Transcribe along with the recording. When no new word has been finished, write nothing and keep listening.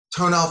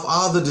turn off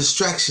all the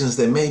distractions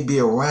that may be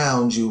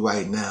around you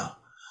right now,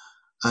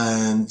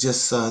 and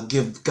just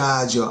give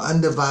God your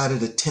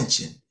undivided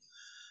attention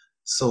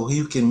so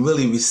you can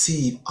really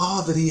receive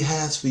all that he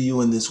has for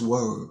you in this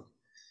word.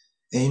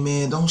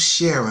 Amen. Don't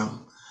share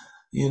them.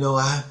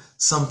 I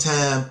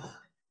sometimes,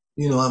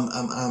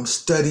 I'm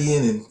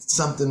studying and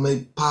something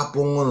may pop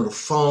on or the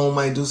phone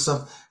might do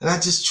something. And I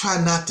just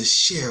try not to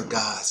share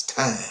God's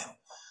time.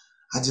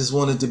 I just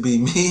want it to be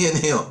me and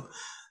him.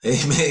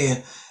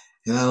 Amen.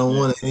 And I don't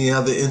want any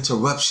other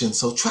interruption.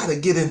 So try to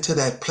get into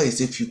that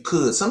place if you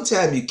could.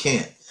 Sometimes you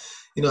can't.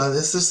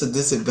 That's just a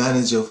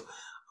disadvantage of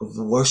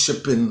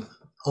worshiping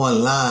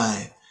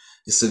online.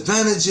 It's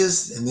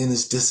advantages and then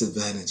it's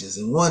disadvantages.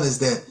 And one is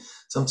that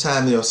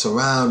sometimes your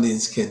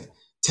surroundings can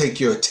take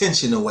your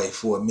attention away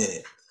for a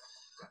minute.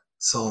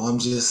 So I'm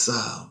just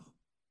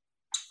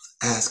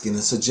asking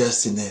and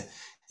suggesting that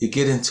you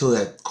get into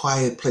that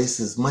quiet place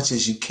as much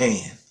as you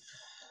can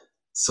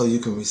so you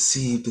can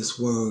receive this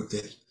word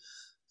that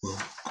will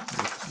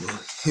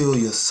heal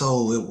your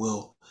soul. It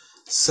will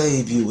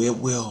save you. It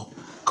will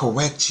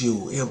correct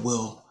you.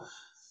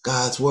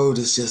 God's word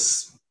is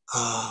just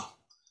a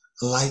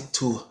light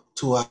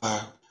to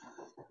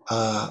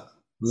our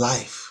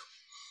life.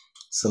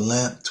 It's a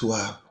lamp to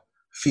our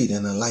feet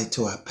and a light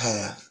to our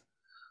path.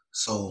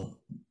 So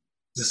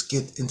just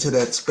get into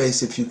that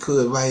space if you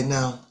could right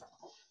now.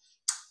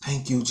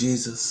 Thank you,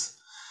 Jesus.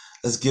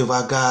 Let's give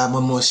our God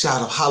one more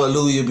shout of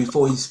hallelujah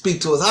before he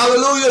speaks to us.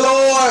 Hallelujah,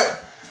 Lord.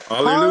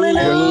 Hallelujah.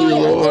 Hallelujah,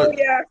 Lord.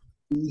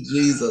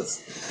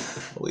 Jesus.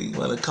 We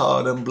want to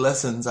call them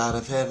blessings out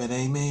of heaven.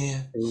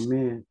 Amen.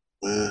 Amen.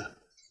 Thank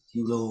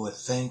you, Lord.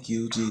 Thank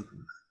you, Jesus.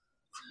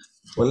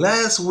 Well,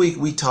 last week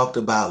we talked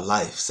about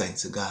life,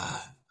 saints of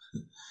God.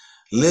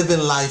 Living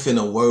life in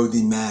a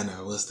worthy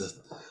manner was the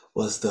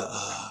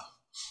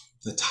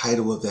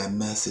title of that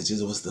message.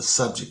 It was the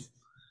subject.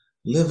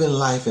 Living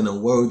life in a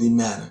worthy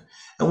manner.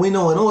 And we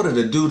know in order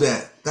to do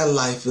that, that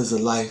life is a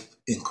life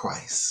in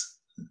Christ.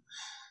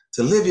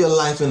 To live your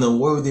life in a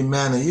worthy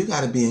manner, you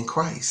got to be in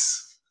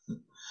Christ.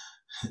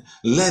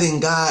 Letting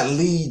God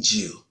lead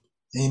you.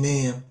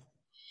 Amen.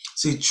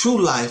 See,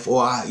 true life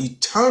or our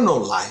eternal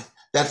life,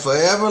 that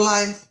forever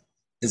life,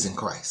 is in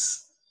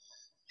Christ.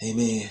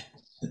 Amen.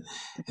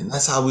 And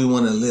that's how we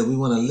want to live. We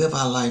want to live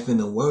our life in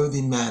a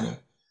worthy manner.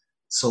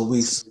 So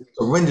we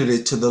surrendered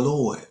it to the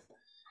Lord.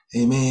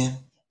 Amen.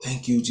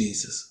 Thank you,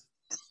 Jesus.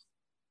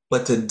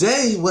 But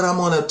today, what I'm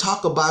going to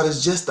talk about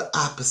is just the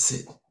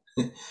opposite.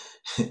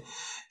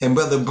 And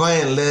Brother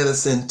Brian led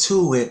us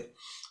into it.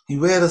 He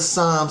read us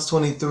Psalms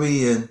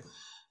 23 and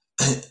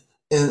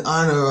in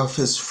honor of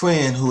his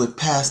friend who had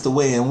passed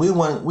away. And we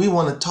want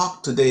to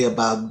talk today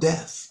about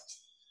death.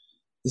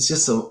 It's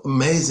just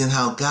amazing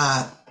how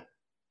God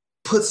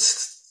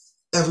puts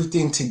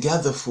everything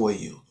together for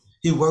you.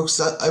 He works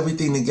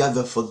everything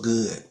together for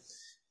good.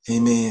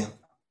 Amen.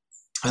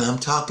 And I'm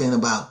talking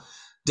about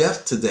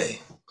death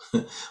today.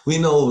 We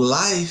know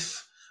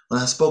life,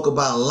 when I spoke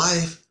about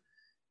life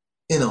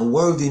in a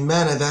worthy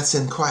manner, that's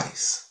in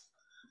Christ.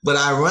 But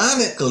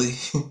ironically,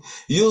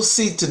 you'll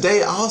see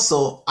today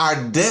also our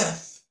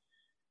death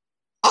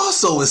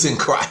also is in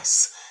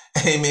Christ.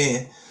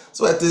 Amen.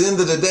 So at the end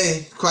of the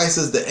day, Christ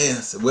is the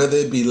answer. Whether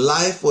it be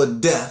life or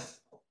death,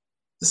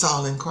 it's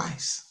all in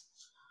Christ.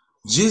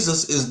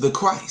 Jesus is the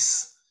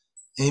Christ.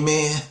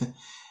 Amen.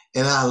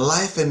 And our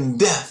life and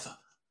death,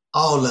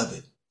 all of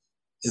it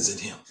is in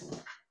him.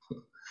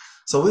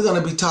 So we're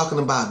going to be talking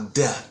about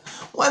death.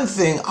 One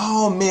thing,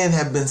 all men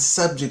have been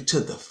subject to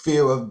the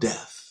fear of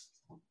death.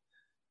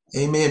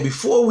 Amen.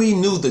 Before we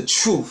knew the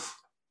truth,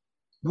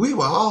 we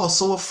were all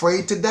so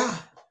afraid to die.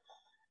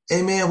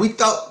 Amen. We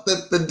thought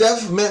that the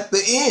death meant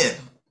the end.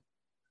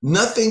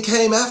 Nothing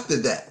came after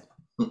that.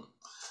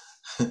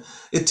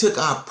 It took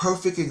our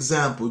perfect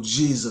example,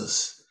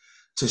 Jesus,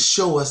 to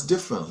show us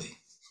differently.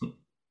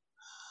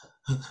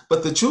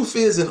 But the truth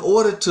is, in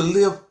order to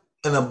live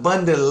an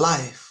abundant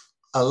life,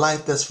 a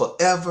life that's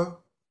forever,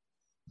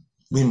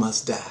 we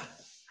must die.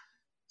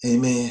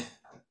 Amen.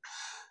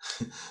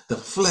 The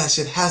flesh,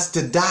 it has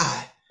to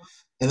die.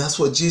 And that's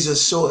what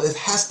Jesus showed. It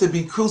has to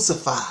be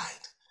crucified.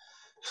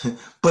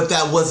 But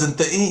that wasn't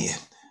the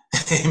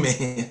end.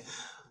 Amen.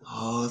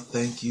 Oh,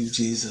 thank you,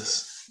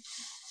 Jesus.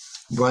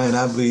 Brian,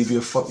 I believe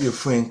your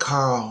friend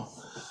Carl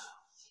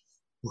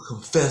will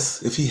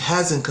confess. If he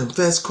hasn't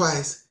confessed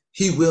Christ,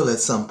 he will at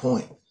some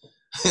point.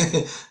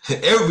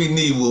 Every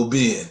knee will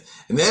bend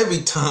and every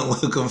tongue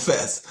will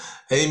confess.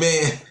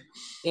 Amen.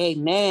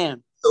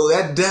 Amen. So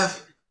that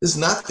death is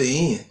not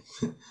the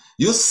end.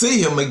 You'll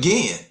see him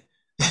again.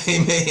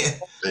 Amen.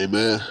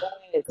 Amen.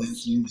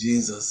 Thank you,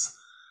 Jesus.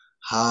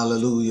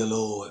 Hallelujah,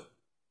 Lord.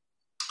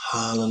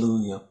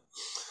 Hallelujah.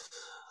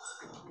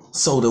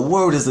 So the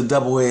word is a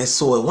double-edged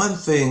sword. One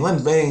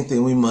main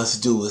thing we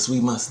must do is we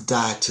must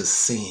die to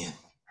sin.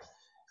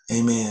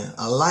 Amen.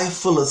 A life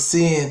full of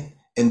sin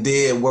and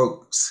dead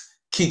works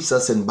keeps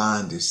us in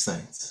bondage,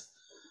 saints.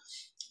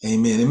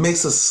 Amen. It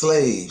makes us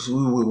slaves. We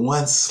were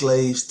once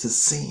slaves to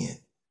sin.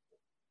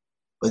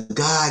 But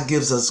God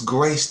gives us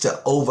grace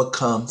to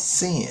overcome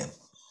sin.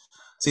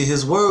 See,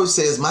 his word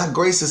says, my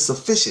grace is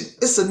sufficient.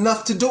 It's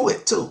enough to do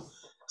it too.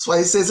 That's why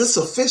he says it's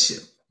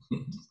sufficient.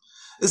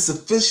 It's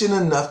sufficient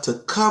enough to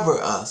cover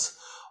us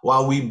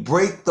while we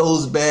break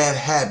those bad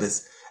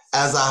habits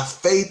as our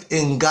faith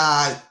in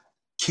God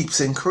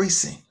keeps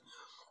increasing.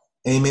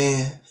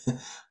 Amen.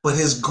 But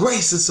his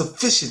grace is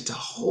sufficient to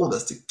hold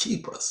us, to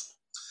keep us.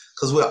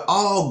 Because we're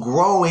all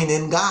growing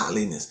in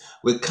godliness.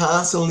 We're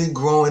constantly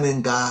growing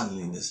in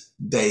godliness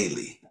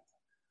daily.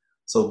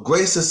 So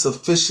grace is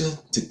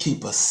sufficient to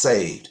keep us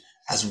saved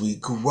as we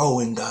grow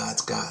in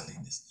God's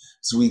godliness,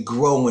 as we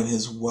grow in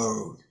his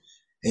word.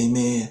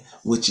 Amen.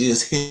 Which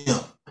is him.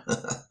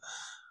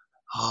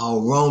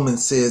 Oh,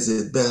 Romans says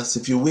it best.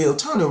 If you will,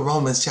 turn to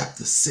Romans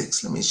chapter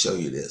 6. Let me show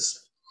you this.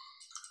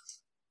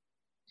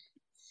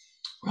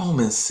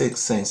 Romans 6,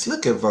 saints.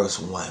 Look at verse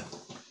 1.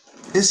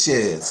 It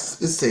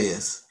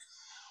says,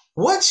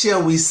 what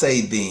shall we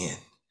say then?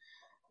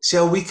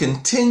 Shall we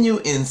continue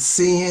in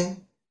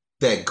sin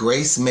that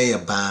grace may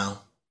abound?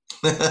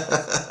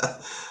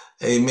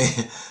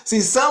 Amen.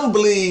 See, some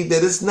believe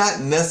that it's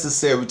not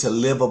necessary to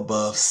live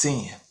above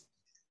sin.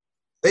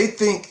 They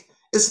think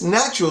it's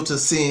natural to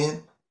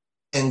sin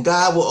and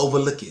God will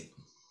overlook it.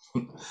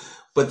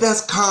 But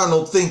that's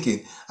carnal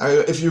thinking.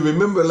 If you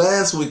remember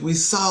last week, we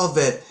saw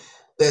that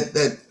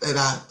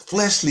our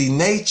fleshly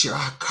nature,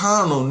 our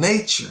carnal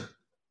nature,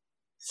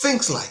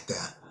 thinks like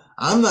that.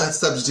 I'm not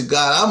subject to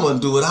God. I'm going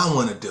to do what I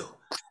want to do.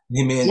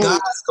 Amen.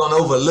 God's going to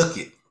overlook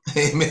it.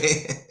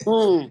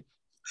 Amen.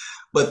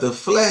 But the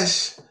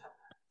flesh,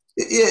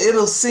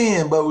 it'll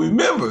sin. But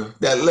remember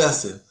that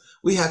lesson.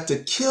 We have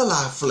to kill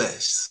our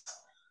flesh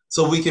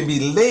so we can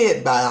be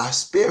led by our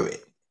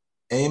spirit.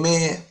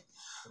 Amen.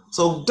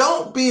 So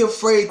don't be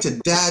afraid to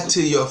die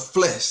to your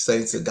flesh,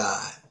 saints of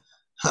God.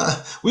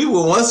 We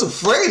were once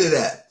afraid of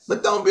that,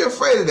 but don't be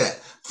afraid of that.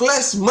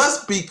 Flesh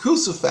must be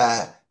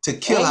crucified to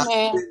kill our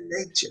sin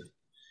nature.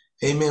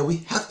 Amen. We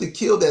have to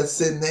kill that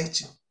sin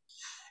nature.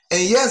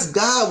 And yes,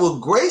 God will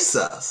grace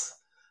us.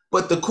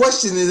 But the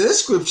question in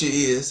this scripture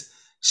is,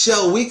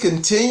 shall we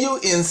continue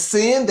in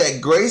sin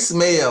that grace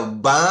may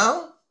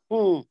abound?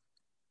 Well,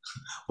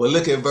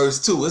 look at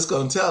verse 2. It's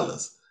going to tell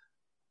us.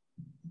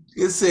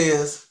 It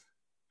says,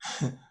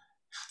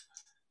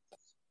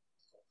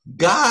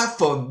 God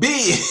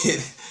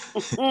forbid.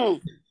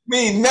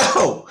 mean,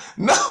 no,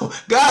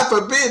 God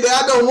forbid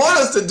that. I don't want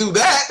us to do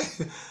that.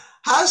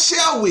 How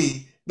shall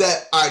we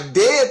that are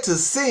dead to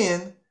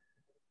sin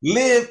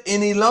live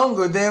any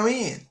longer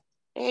therein?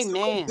 Amen.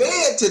 So we're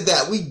dead to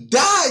that. We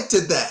died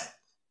to that.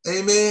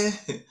 Amen.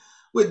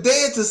 We're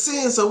dead to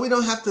sin, so we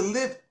don't have to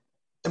live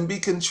and be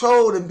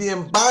controlled and be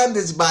in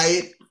bondage by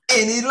it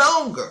any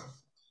longer.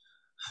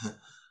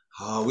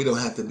 Oh, we don't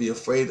have to be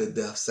afraid of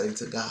death,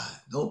 saints of God.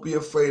 Don't be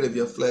afraid of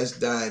your flesh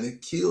dying.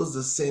 It kills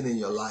the sin in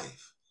your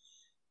life.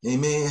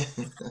 Amen.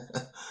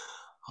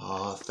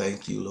 Oh,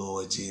 thank you,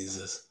 Lord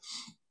Jesus.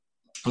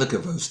 Look at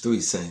verse 3,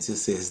 saints. It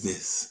says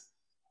this.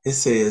 It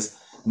says,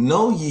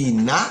 know ye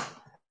not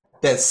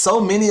that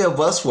so many of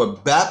us were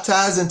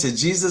baptized into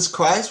Jesus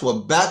Christ, were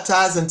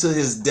baptized into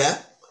his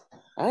death?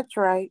 That's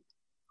right.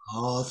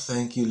 Oh,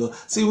 thank you, Lord.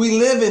 See, we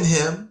live in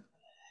him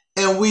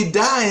and we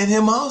die in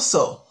him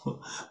also.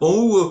 When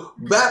we were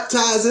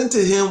baptized into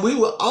him, we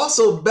were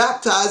also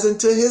baptized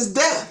into his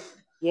death.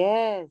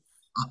 Yes.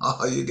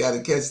 Oh, you got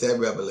to catch that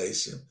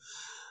revelation.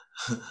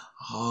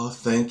 Oh,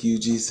 thank you,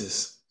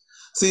 Jesus.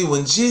 See,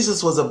 when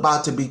Jesus was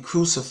about to be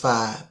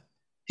crucified,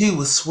 he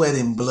was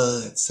sweating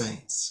blood,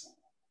 saints.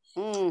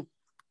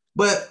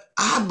 But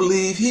I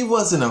believe he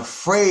wasn't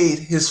afraid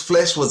his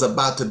flesh was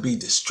about to be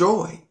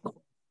destroyed.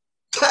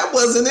 That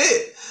wasn't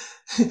it.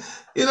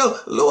 You know,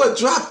 Lord,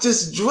 drop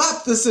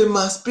this in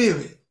my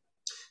spirit.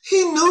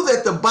 He knew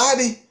that the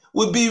body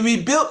would be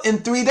rebuilt in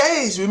 3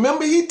 days.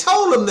 Remember, he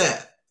told them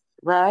that.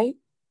 Right.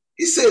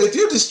 He said, if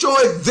you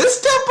destroy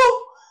this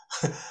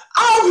temple,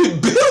 I'll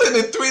rebuild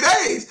it in 3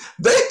 days.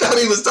 They thought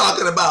he was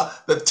talking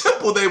about the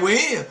temple they were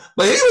in,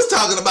 but he was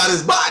talking about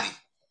his body.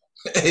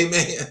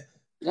 Amen.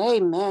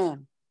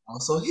 Amen.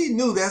 So he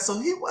knew that, so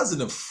he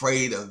wasn't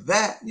afraid of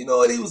that. You know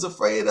what he was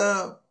afraid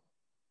of?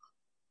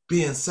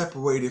 Being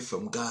separated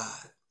from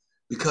God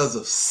because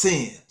of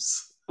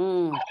sins.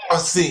 Or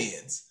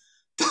sins.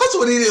 That's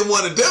what he didn't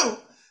want to do.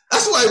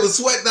 That's why he was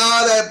sweating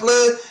all that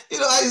blood. You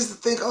know, I used to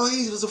think, oh,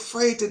 he was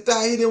afraid to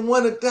die. He didn't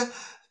want to die.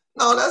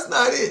 No, that's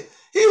not it.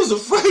 He was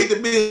afraid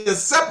to be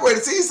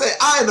separated. See, he said,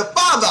 I and the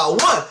Father are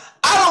one.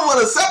 I don't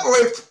want to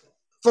separate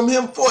from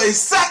him for a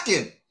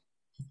second.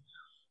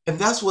 And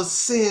that's what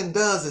sin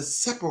does. It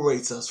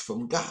separates us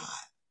from God.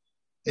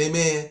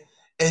 Amen.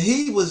 And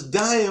he was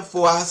dying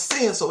for our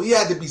sins, so he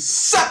had to be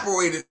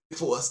separated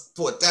for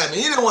a time. And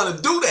he didn't want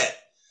to do that.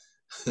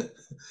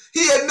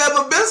 He had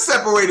never been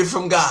separated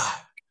from God.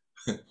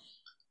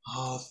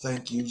 Oh,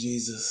 thank you,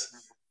 Jesus.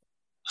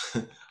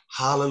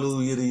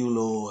 Hallelujah to you,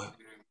 Lord.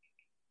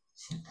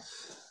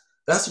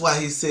 That's why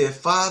he said,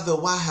 Father,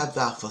 why have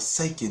thou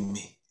forsaken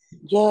me?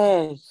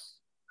 Yes.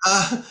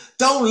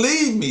 Don't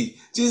leave me.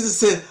 Jesus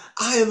said,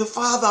 I and the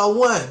Father are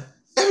one.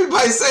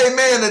 Everybody say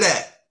amen to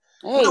that.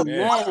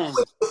 Amen.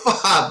 With the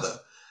Father.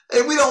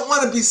 And we don't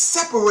want to be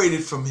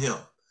separated from him.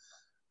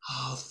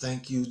 Oh,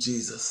 thank you,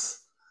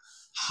 Jesus.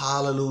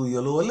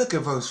 Hallelujah, Lord. Look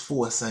at verse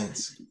 4,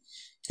 saints.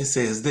 It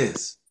says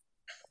this.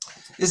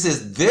 It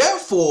says,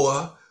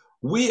 therefore,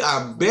 we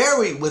are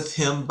buried with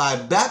him by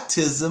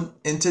baptism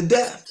into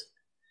death,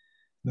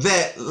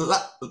 that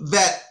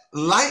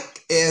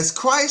like as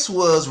Christ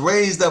was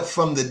raised up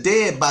from the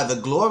dead by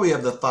the glory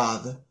of the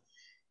Father,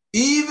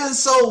 even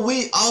so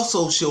we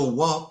also shall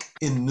walk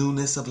in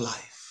newness of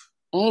life.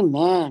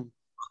 Amen.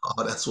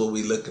 Oh, that's what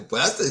we're looking for.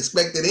 That's the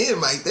expected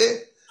end right there.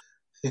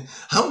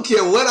 I don't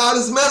care what all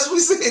this mess we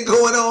see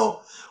going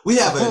on. We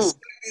have an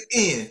expected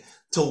end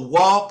to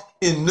walk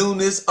in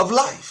newness of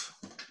life.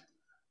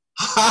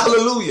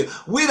 Hallelujah.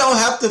 We don't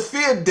have to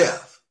fear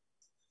death.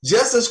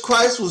 Just as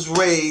Christ was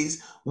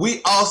raised,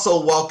 we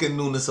also walk in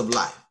newness of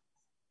life.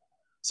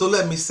 So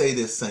let me say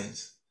this,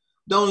 saints.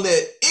 Don't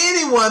let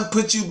anyone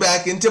put you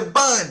back into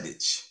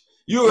bondage.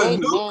 You're a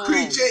new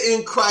creature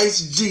in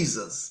Christ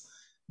Jesus.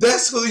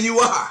 That's who you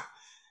are.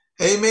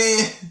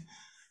 Amen.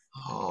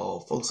 Oh,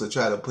 folks will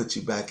try to put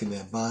you back in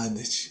that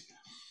bondage.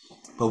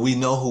 But we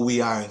know who we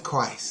are in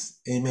Christ.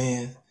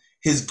 Amen.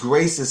 His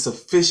grace is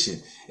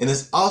sufficient, and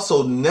it's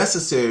also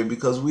necessary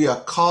because we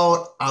are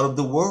called out of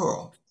the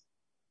world.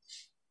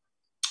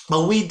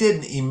 But we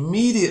didn't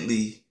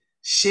immediately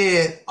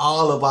shed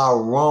all of our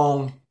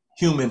wrong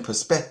human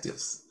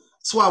perspectives.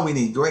 That's why we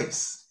need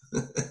grace.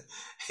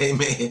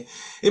 Amen.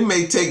 It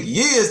may take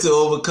years to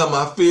overcome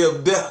our fear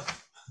of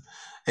death.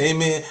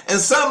 Amen. And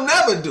some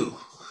never do.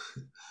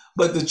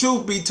 But the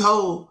truth be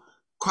told,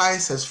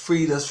 Christ has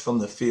freed us from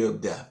the fear of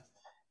death.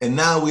 And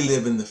now we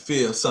live in the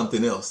fear of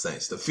something else,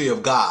 saints, the fear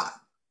of God.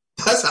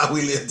 That's how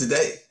we live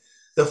today.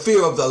 The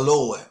fear of the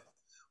Lord,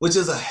 which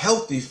is a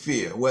healthy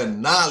fear where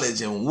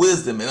knowledge and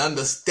wisdom and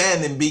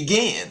understanding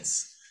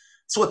begins.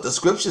 That's what the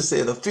scripture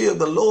said. The fear of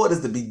the Lord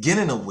is the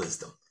beginning of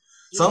wisdom.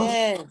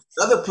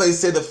 Another place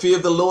said the fear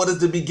of the Lord is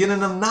the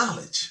beginning of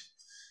knowledge.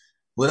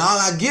 With all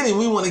our getting,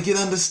 we want to get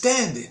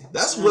understanding.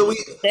 That's where we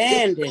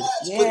stand with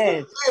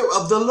the fear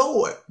of the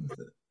Lord.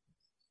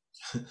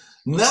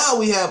 Now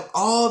we have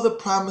all the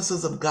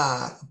promises of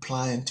God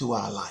applying to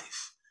our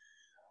life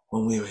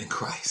when we're in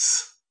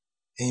Christ.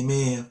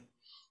 Amen.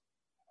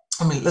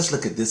 I mean, let's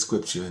look at this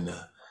scripture in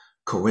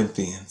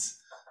Corinthians.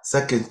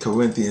 2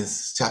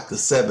 Corinthians chapter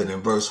 7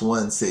 and verse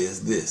 1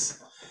 says this.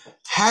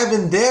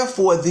 Having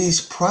therefore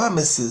these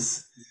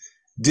promises,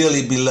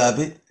 dearly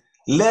beloved,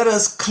 let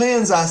us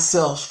cleanse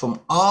ourselves from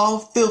all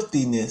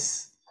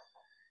filthiness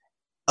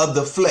of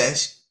the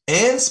flesh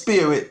and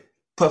spirit,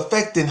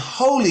 perfecting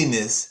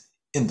holiness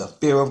in the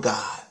fear of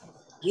God.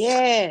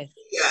 Yes.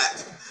 Yeah.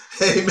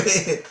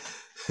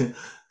 Amen.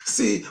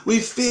 See, we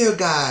fear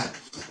God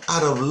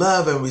out of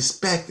love and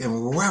respect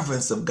and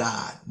reverence of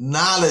God,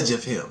 knowledge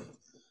of him.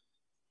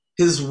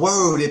 His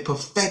word, it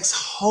perfects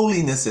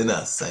holiness in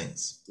us,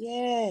 saints.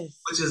 Yes.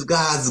 Which is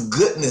God's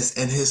goodness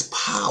and his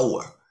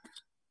power.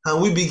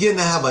 And we begin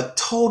to have a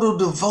total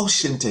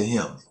devotion to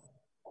him.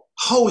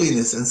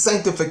 Holiness and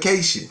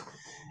sanctification.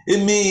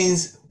 It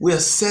means we're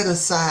set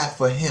aside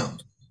for him.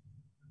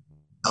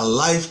 A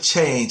life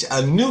change,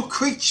 a new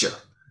creature.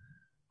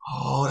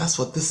 Oh, that's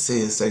what this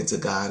says, saints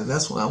of God. And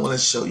that's what I want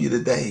to show you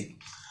today.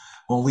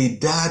 When we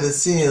die to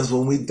sins,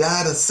 when we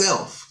die to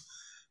self,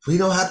 we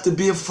don't have to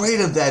be afraid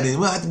of that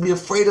anymore. We don't have to be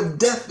afraid of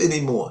death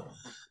anymore.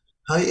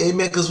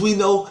 Amen. Because we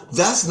know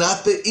that's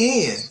not the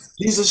end.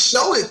 Jesus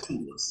showed it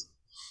to us.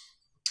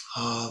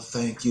 Oh,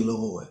 thank you,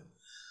 Lord.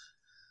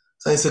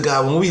 Saints of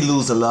God, when we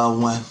lose a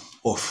loved one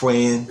or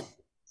friend,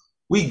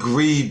 we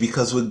grieve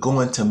because we're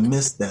going to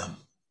miss them.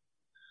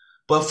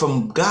 But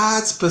from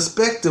God's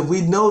perspective,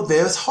 we know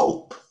there's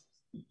hope.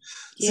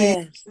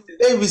 Yes. See, if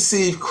they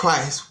receive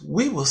Christ,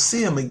 we will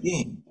see him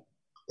again.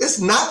 It's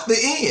not the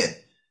end.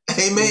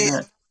 Amen.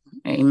 Yeah.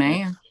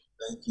 Amen.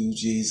 Thank you,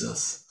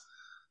 Jesus.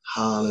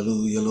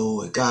 Hallelujah,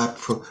 Lord. God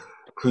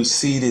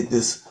preceded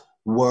this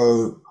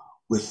word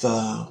with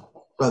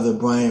Brother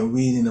Brian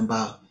reading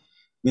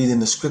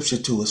the scripture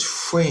to his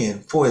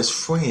friend, for his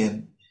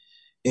friend,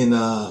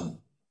 and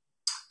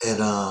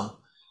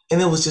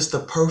it was just a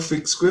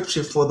perfect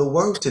scripture for the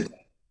word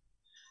today.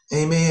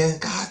 Amen.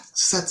 God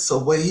sets a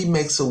way. He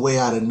makes a way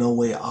out of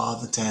nowhere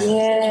all the time.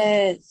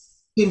 Yes.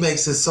 He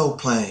makes it so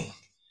plain.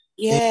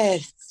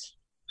 Yes.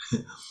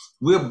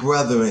 We're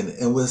brethren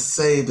and we're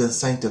saved and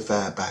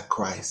sanctified by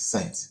Christ,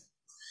 saints.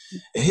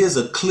 And here's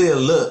a clear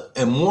look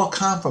and more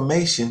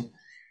confirmation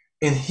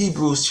in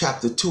Hebrews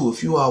chapter 2.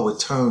 If you all would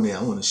turn there,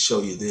 I want to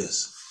show you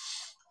this.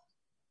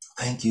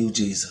 Thank you,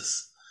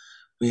 Jesus.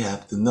 We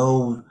have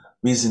no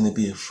reason to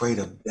be afraid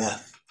of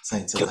death,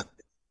 saints of God.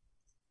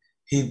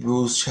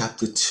 Hebrews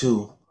chapter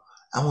 2.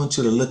 I want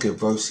you to look at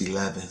verse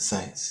 11,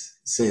 saints.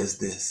 It says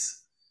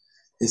this.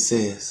 It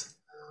says,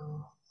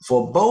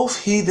 for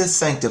both he that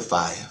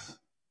sanctifieth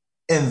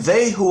and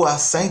they who are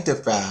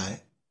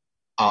sanctified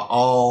are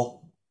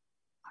all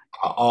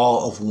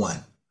of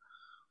one.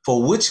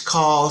 For which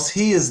cause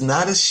he is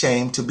not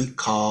ashamed to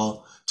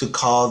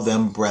call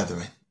them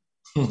brethren.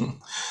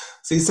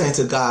 See, saints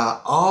of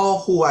God, all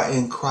who are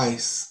in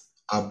Christ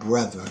are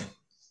brethren.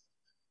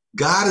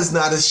 God is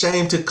not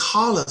ashamed to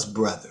call us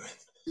brethren.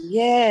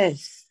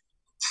 Yes.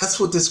 That's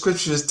what the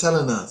scripture is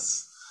telling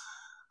us.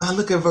 Now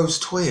look at verse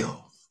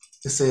 12.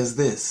 It says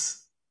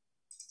this.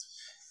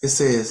 It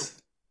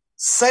says,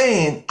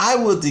 saying, I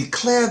will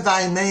declare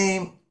thy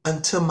name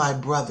unto my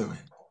brethren.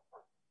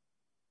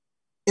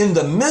 In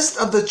the midst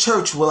of the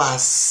church will I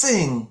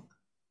sing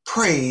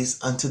praise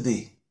unto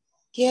thee.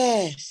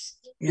 Yes.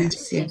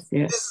 Yes. Yes. It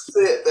Yes.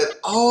 said that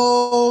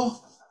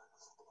all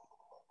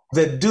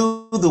that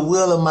do the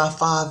will of my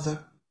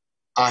Father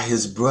are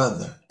his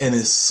brother and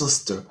his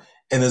sister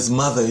and his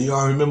mother. You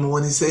all remember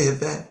when he said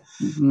that?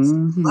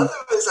 Mm-hmm. Mother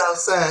is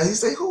outside. He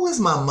said, who is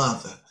my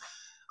mother?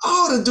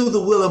 All to do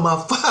the will of my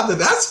Father.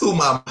 That's who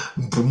my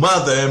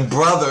mother and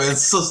brother and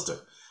sister.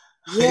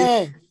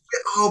 Yes.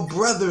 We're all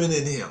brethren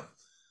in him.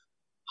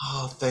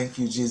 Oh, thank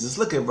you, Jesus.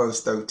 Look at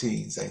verse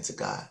 13, saints of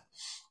God.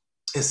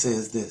 It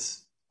says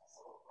this.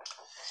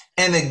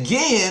 And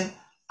again,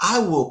 I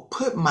will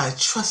put my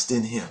trust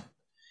in him.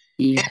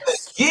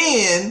 Yes.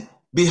 And again,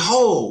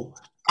 behold,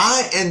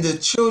 I and the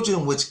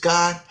children which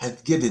God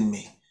hath given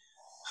me.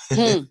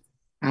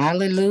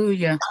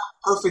 Hallelujah.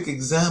 Perfect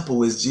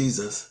example is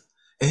Jesus.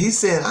 And he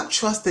said, I'm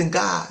trusting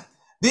God.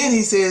 Then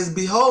he says,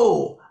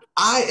 behold,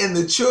 I and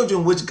the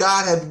children which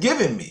God hath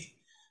given me.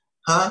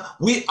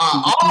 We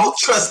are all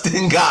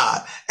trusting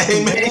God.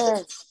 Amen.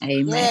 Yes.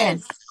 Amen.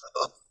 Yes.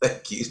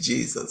 Thank you,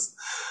 Jesus.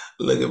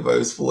 Look at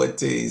verse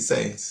 14,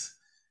 saints.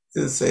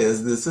 It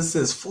says this. It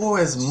says, for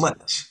as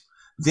much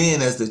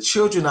then as the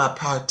children are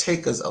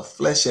partakers of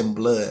flesh and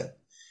blood,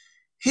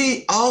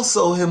 he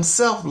also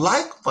himself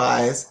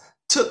likewise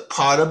took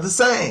part of the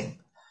same,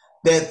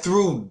 that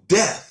through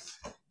death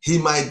he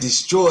might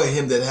destroy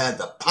him that had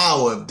the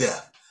power of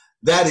death.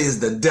 That is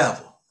the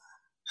devil.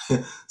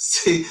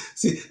 see,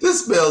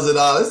 this spells it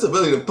all. It's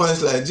really the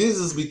punchline.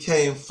 Jesus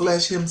became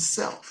flesh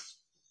himself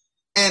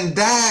and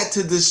died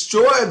to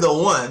destroy the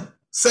one,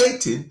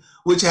 Satan,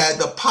 which had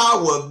the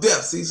power of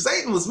death. See,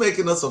 Satan was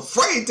making us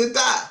afraid to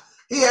die.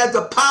 He had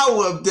the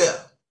power of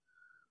death.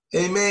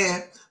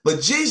 Amen.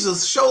 But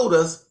Jesus showed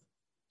us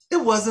it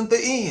wasn't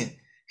the end.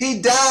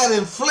 He died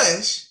in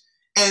flesh,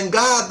 and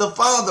God the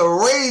Father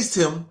raised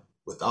him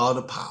with all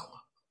the power.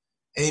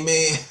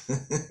 Amen.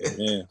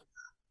 Amen.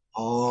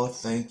 Oh,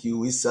 thank you.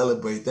 We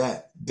celebrate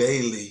that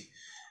daily.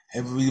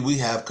 We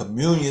have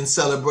communion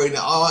celebrating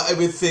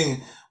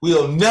everything.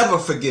 We'll never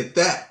forget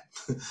that.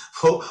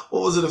 What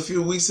was it a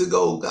few weeks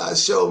ago? God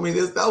showed me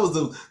this. That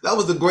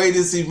was the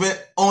greatest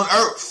event on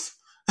earth.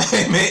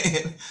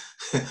 Amen.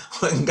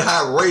 When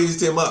God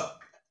raised him up.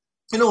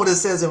 You know what it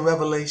says in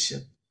Revelation?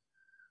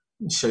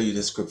 Let me show you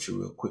this scripture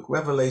real quick.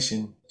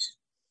 Revelation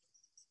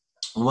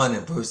 1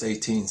 and verse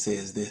 18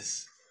 says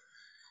this.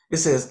 It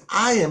says,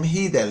 I am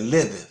he that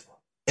liveth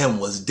and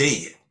was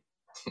dead.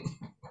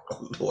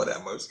 Lord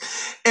have mercy.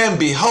 And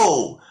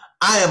behold,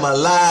 I am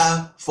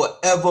alive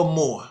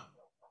forevermore.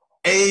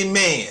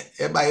 Amen.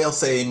 Everybody else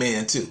say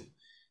amen too.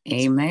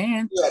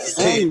 Amen. You have to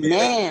say amen.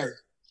 Amen.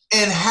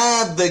 And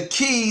have the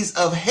keys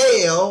of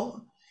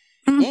hell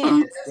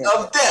And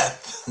of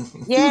death.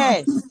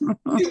 yes.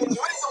 He was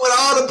risen with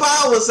all the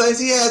power, saints.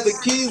 He has the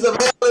keys of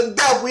hell and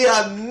death. We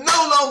are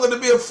no longer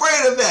to be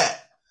afraid of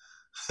that.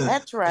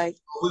 That's right.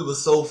 We were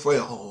so afraid.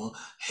 Oh,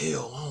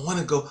 hell, I don't want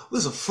to go. We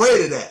was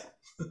afraid of that.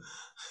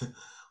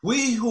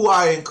 We who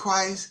are in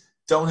Christ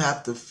don't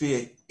have to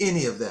fear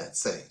any of that,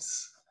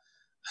 saints.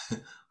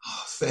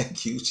 Oh,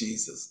 thank you,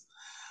 Jesus.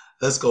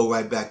 Let's go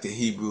right back to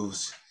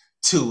Hebrews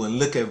 2 and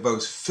look at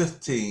verse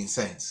 15,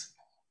 saints.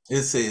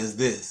 It says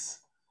this.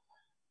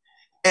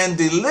 And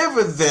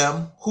deliver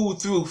them who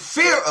through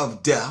fear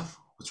of death,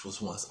 which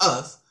was once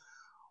us,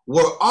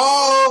 were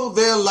all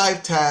their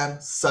lifetime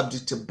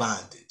subject to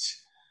bondage.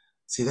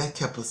 See, that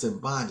kept us in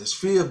bondage.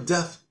 Fear of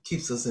death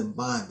keeps us in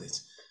bondage.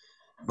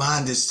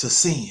 Bondage to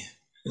sin.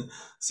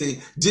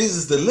 See,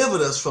 Jesus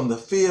delivered us from the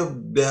fear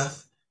of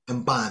death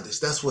and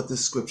bondage. That's what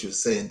this scripture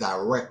is saying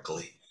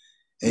directly.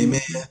 Amen.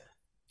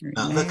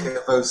 Now look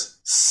at verse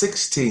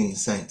 16,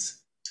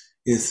 saints.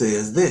 It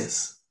says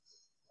this.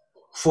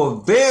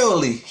 For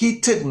verily he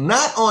took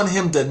not on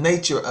him the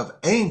nature of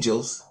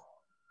angels,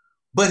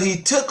 but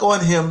he took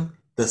on him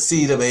the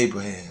seed of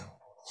Abraham.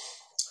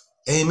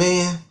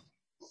 Amen.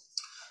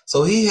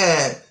 So he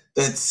had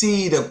that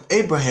seed of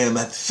Abraham,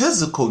 that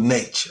physical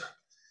nature.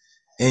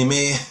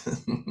 Amen.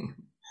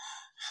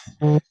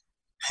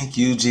 Thank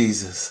you,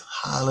 Jesus.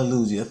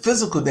 Hallelujah.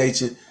 Physical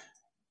nature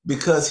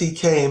because he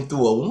came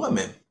through a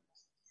woman.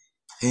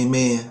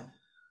 Amen.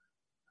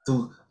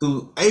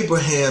 Through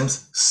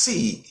Abraham's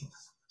seed,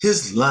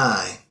 his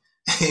line.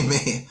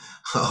 Amen.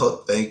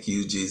 Oh, thank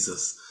you,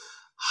 Jesus.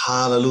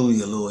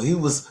 Hallelujah, Lord. He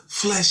was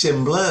flesh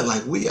and blood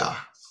like we are.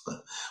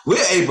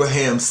 We're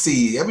Abraham's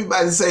seed.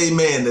 Everybody say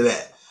amen to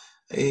that.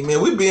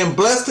 Amen. We're being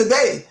blessed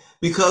today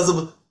because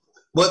of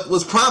what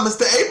was promised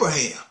to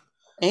Abraham.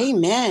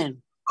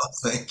 Amen. Oh,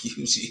 thank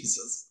you,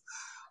 Jesus.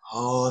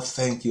 Oh,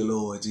 thank you,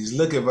 Lord Jesus.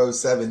 Look at verse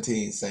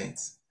 17,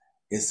 saints.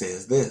 It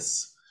says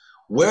this.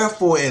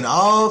 Wherefore in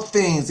all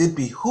things it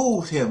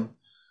behooved him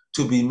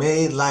to be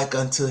made like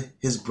unto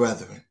his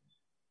brethren,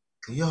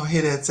 Can y'all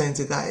hear that, saints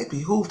of God? It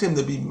behooved him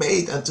to be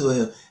made unto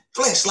him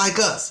flesh like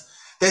us,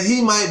 that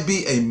he might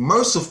be a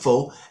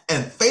merciful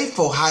and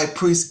faithful high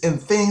priest in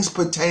things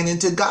pertaining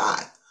to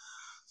God,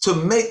 to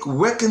make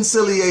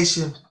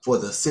reconciliation for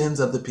the sins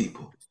of the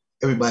people.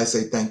 Everybody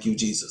say, thank you,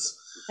 Jesus.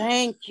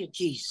 Thank you,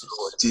 Jesus.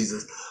 Lord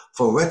Jesus,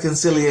 for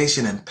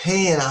reconciliation and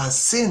paying our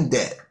sin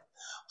debt,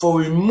 for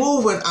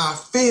removing our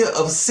fear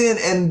of sin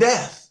and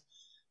death.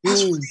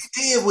 That's what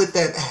he did with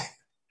that act.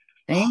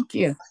 Thank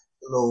you.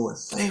 Lord,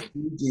 thank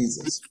you,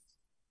 Jesus.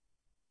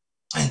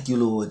 Thank you,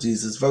 Lord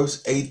Jesus.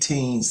 Verse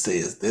 18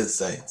 says this,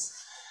 saints.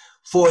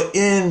 For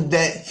in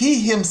that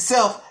he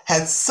himself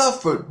had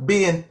suffered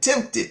being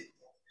tempted,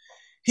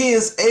 he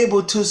is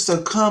able to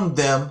succumb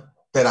them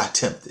that are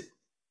tempted.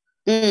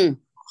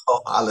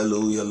 Oh,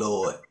 hallelujah,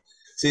 Lord.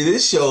 See,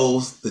 this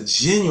shows the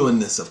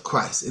genuineness of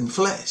Christ in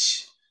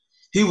flesh.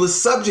 He was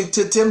subject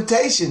to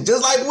temptation,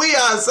 just like we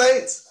are,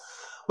 saints.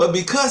 But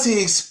because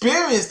he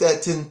experienced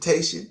that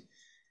temptation,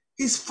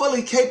 he's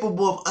fully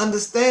capable of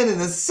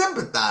understanding and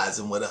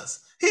sympathizing with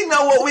us. He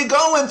know what we're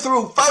going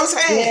through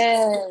firsthand.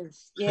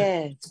 Yes,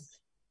 yes.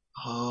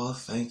 Oh,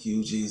 thank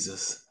you,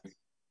 Jesus.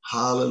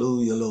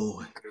 Hallelujah,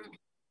 Lord.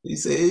 He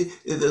said,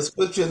 in the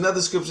scripture,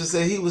 another scripture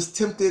said he was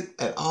tempted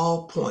at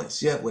all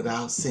points, yet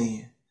without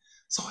sin.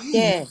 So he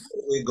knows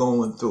what we're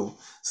going through.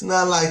 It's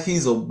not like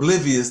he's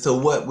oblivious to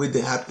what we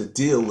have to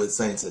deal with,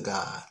 saints of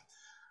God.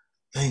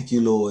 Thank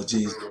you, Lord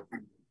Jesus.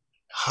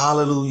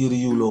 Hallelujah to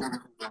you, Lord.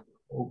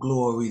 Oh,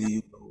 glory to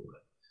you, Lord.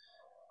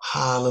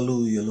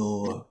 Hallelujah,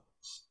 Lord.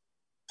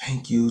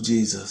 Thank you,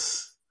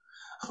 Jesus.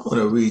 I want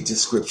to read the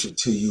scripture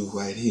to you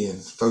right here in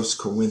 1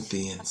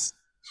 Corinthians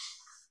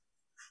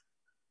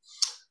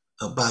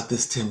about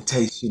this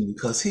temptation,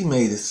 because he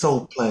made it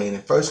so plain.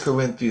 In 1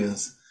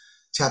 Corinthians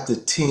chapter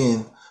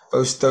 10,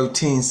 verse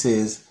 13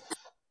 says,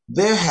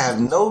 there have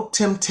no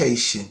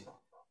temptation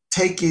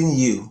taken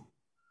you,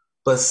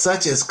 but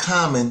such as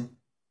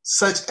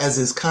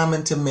is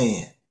common to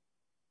man.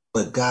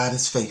 But God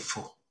is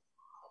faithful,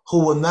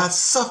 who will not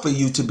suffer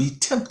you to be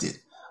tempted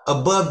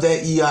above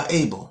that ye are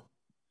able,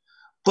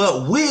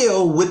 but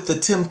will with the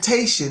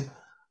temptation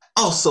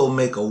also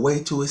make a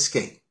way to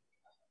escape,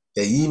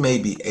 that ye may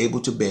be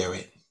able to bear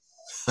it.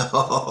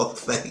 Oh,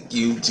 thank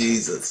you,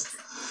 Jesus.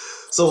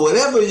 So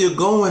whatever you're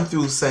going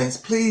through, saints,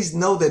 please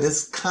know that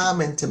it's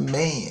common to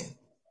man.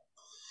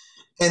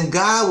 And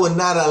God will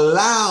not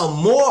allow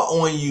more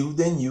on you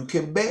than you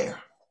can bear.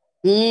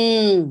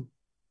 Know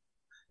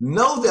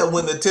that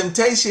when the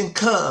temptation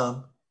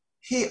comes,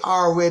 he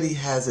already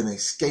has an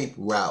escape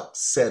route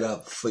set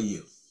up for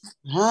you.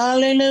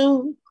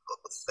 Hallelujah.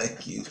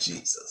 Thank you,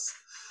 Jesus.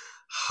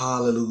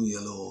 Hallelujah,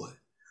 Lord.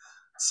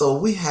 So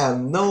we have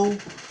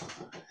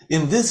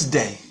in this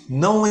day,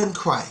 knowing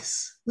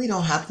Christ, we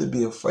don't have to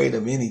be afraid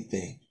of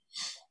anything.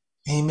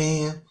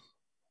 Amen.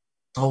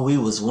 Oh, we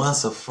was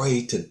once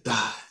afraid to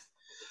die,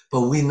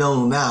 but we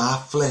know now our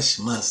flesh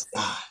must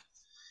die.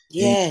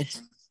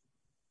 Yes.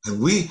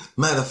 And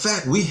matter of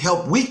fact, we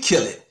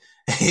kill it.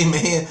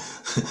 Amen.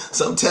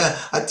 Sometimes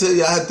I tell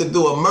you I have to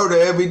do a murder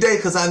every day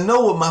because I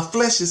know what my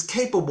flesh is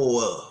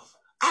capable of.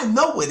 I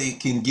know what it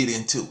can get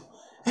into.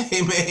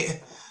 Amen.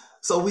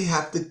 So we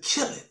have to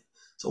kill it.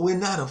 So we're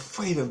not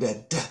afraid of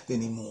that death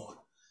anymore.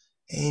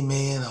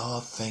 Amen.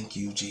 Oh, thank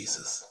you,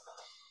 Jesus.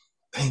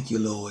 Thank you,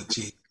 Lord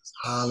Jesus.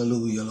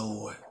 Hallelujah,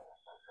 Lord.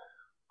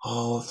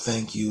 Oh,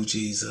 thank you,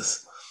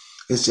 Jesus.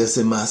 It's just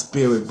in my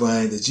spirit,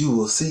 Brian, that you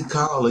will see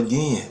Carl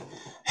again.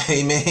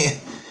 Amen.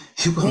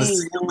 You're going to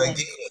see him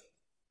again.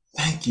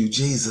 Thank you,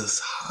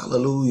 Jesus.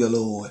 Hallelujah,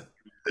 Lord.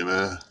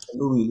 Amen.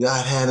 Hallelujah.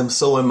 God had him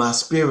so in my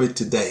spirit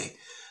today.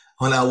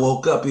 When I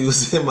woke up, he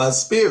was in my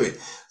spirit.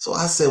 So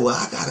I said, well,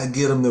 I got to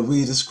get him to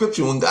read the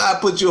scripture. When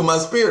God put you in my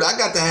spirit, I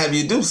got to have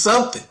you do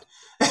something.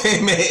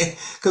 Amen.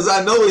 Because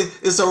I know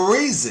it's a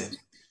reason.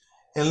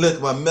 And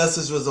look, my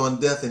message was on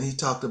death, and he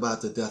talked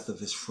about the death of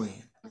his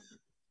friend.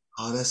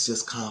 Oh, that's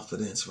just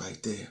confidence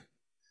right there.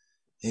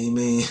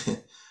 Amen.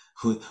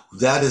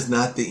 That is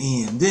not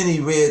the end. Then he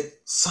read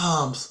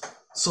Psalms,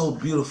 so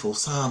beautiful,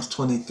 Psalms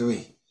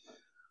 23.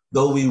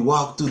 Though we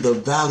walk through the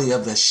valley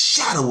of the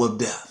shadow of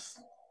death.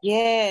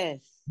 Yes.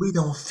 We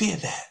don't fear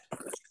that.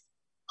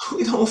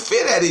 We don't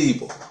fear that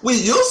evil. We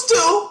used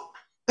to.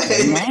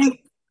 Amen.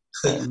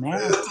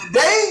 Amen.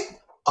 Today,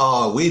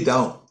 we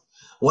don't.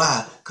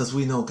 Why? Because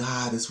we know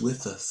God is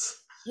with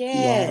us.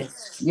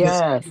 Yes.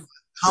 Yes.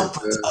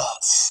 Comforts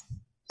us.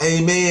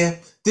 Amen.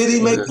 Did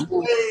he make it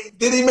plain?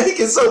 Did he make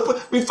it so?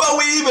 Before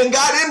we even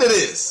got into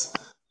this,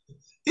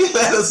 he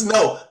let us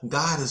know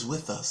God is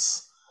with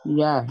us.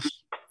 Yes.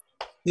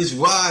 His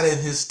rod and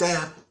his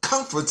staff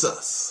comforts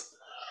us.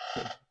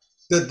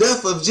 The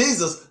death of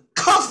Jesus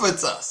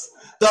comforts us.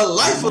 The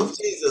life of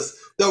Jesus,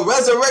 the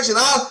resurrection,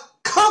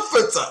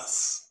 comforts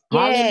us.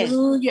 Yes.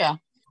 Hallelujah.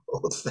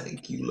 Oh,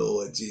 thank you,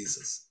 Lord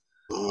Jesus.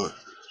 Lord.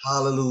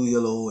 Hallelujah,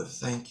 Lord.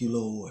 Thank you,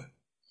 Lord.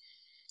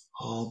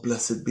 Oh,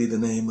 blessed be the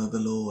name of the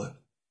Lord.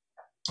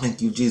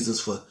 Thank you,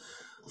 Jesus, for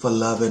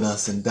loving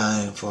us and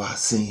dying for our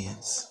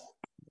sins,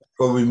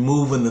 for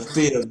removing the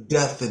fear of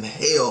death and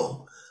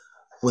hell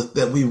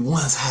that we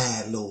once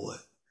had, Lord.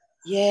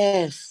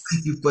 Yes.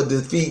 Thank you for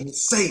defeating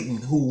Satan,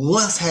 who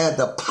once had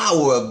the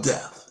power of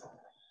death,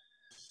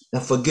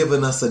 and for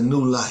giving us a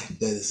new life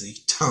that is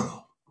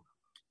eternal,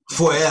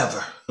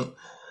 forever,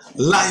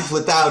 life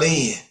without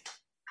end.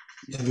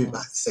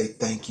 Everybody say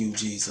thank you,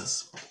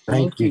 Jesus.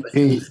 Thank you,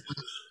 Jesus.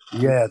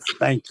 Yes,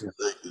 thank you.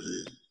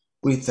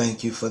 We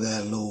thank you for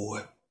that,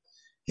 Lord.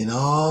 And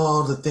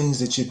all the things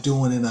that you're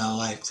doing in our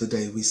life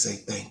today, we say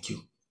thank you.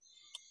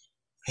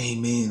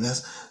 Amen.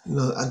 That's,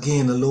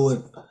 again, the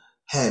Lord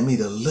had me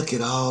to look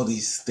at all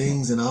these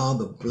things and all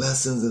the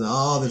blessings and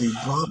all that he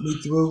brought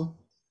me through.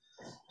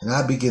 And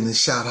I begin to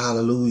shout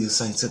hallelujah,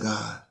 saints of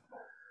God.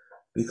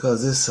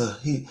 Because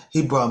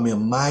he brought me a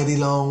mighty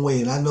long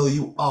way. And I know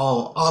you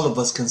all of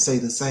us can say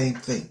the same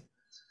thing.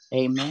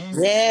 Amen.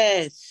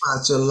 Yes.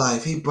 About your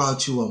life. He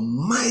brought you a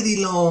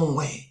mighty long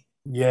way.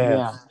 Yes.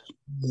 Yeah.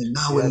 And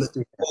now we're Yes,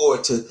 looking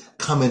forward to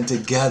coming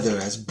together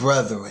as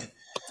brethren.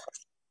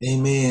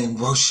 Amen.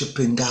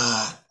 Worshiping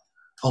God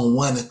on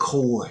one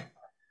accord.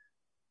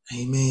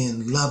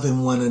 Amen.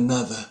 Loving one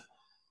another.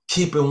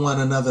 Keeping one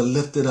another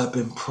lifted up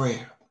in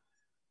prayer.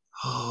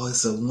 Oh,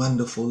 it's a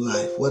wonderful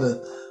life. What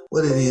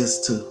it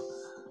is to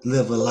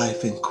live a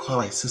life in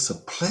Christ. It's a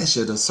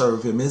pleasure to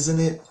serve him, isn't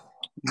it?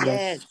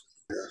 Yes.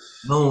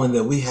 Knowing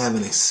that we have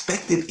an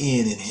expected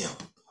end in him.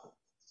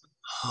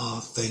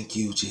 Oh, thank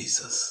you,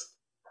 Jesus.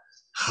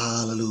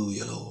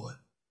 Hallelujah, Lord.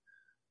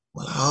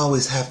 Well, I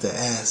always have to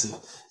ask,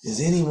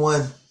 is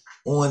anyone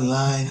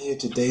online here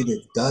today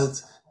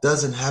that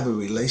doesn't have a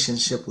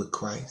relationship with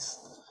Christ?